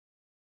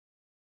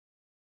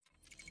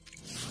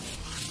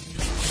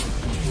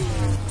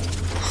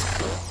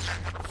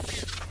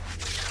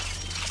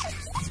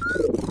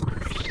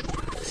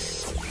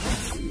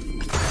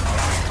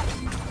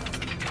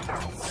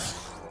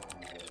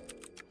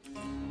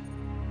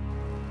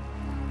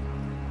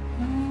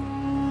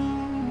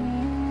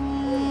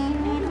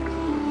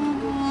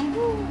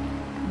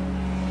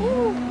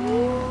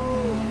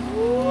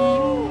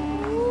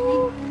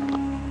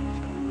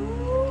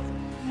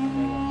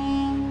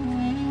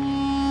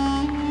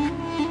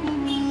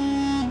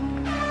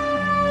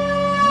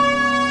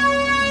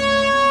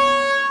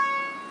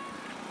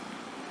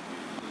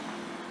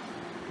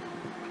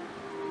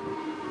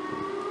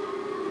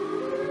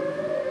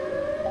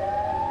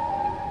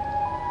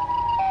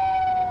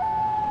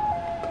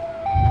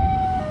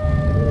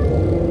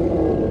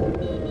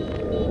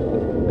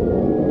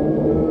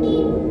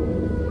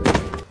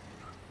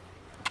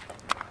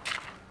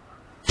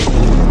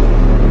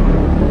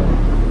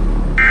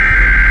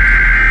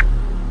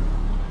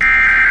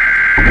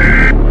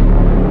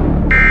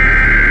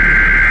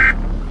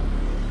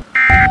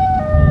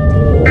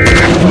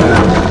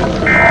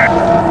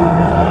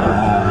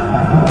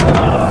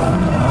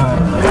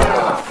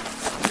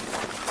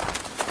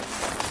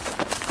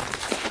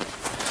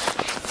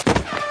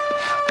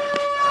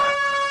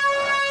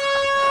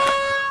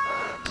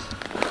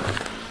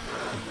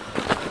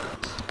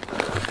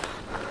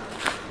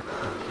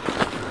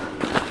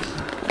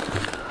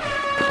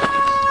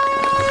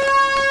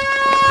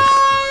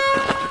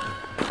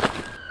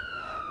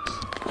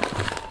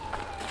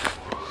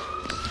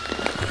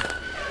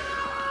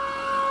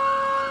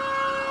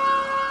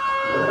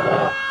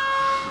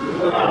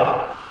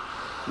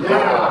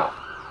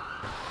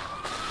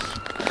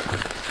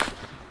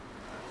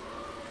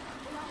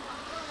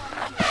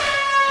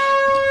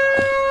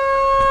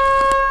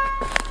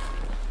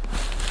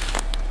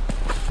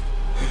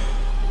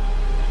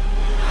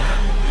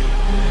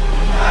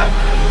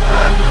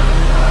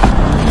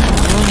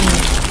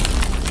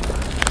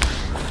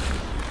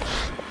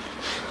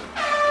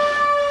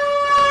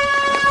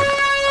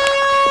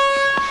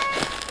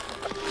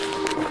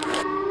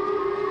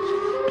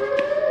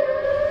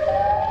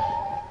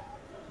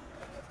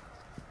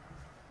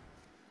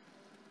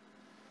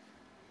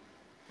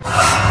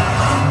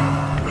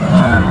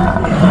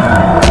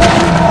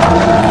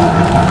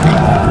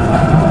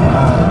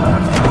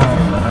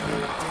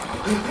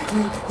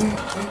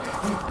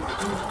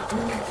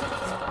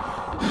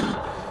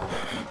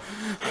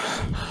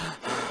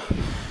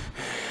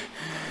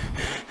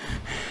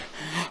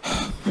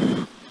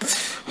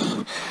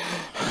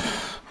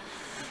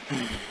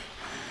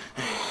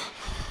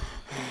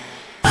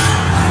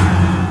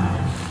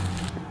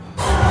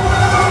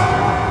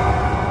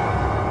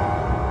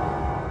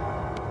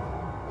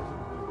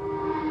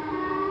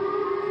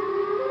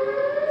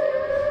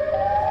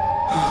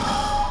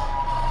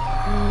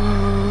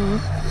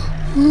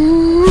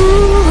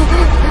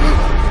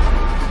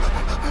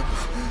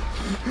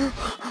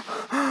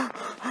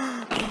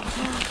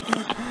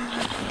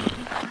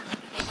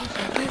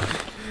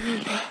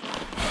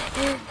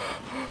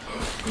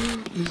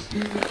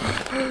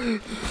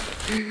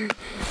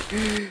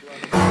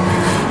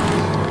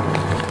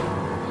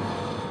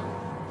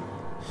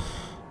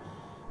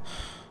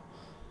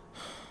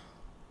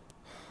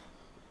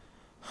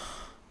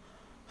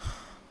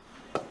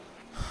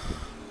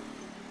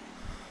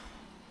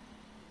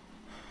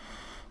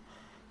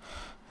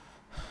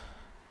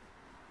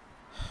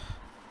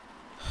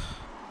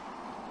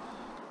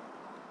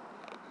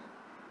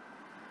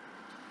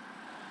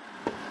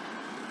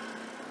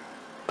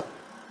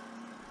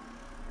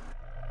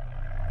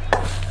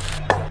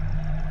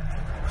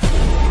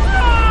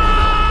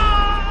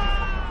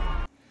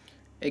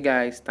Hey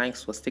guys,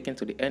 thanks for sticking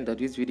to the end of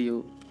this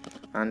video.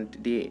 And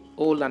the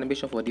whole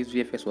animation for this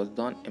VFX was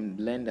done in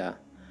Blender,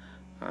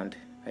 and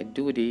I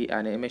do the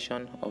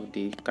animation of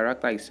the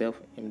character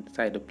itself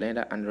inside the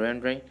Blender and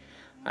rendering.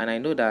 And I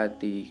know that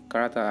the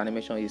character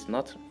animation is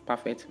not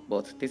perfect,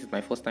 but this is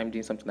my first time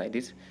doing something like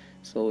this.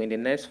 So in the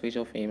next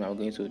feature film, I'm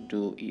going to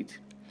do it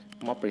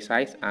more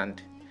precise, and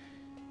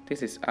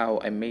this is how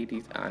I made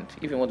it. And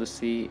if you want to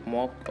see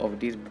more of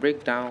this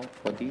breakdown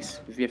for this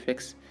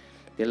VFX,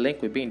 the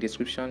link will be in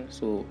description.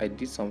 So I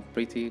did some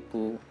pretty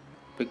cool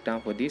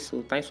breakdown for this.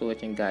 So thanks for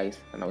watching guys,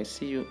 and I will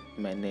see you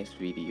in my next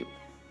video.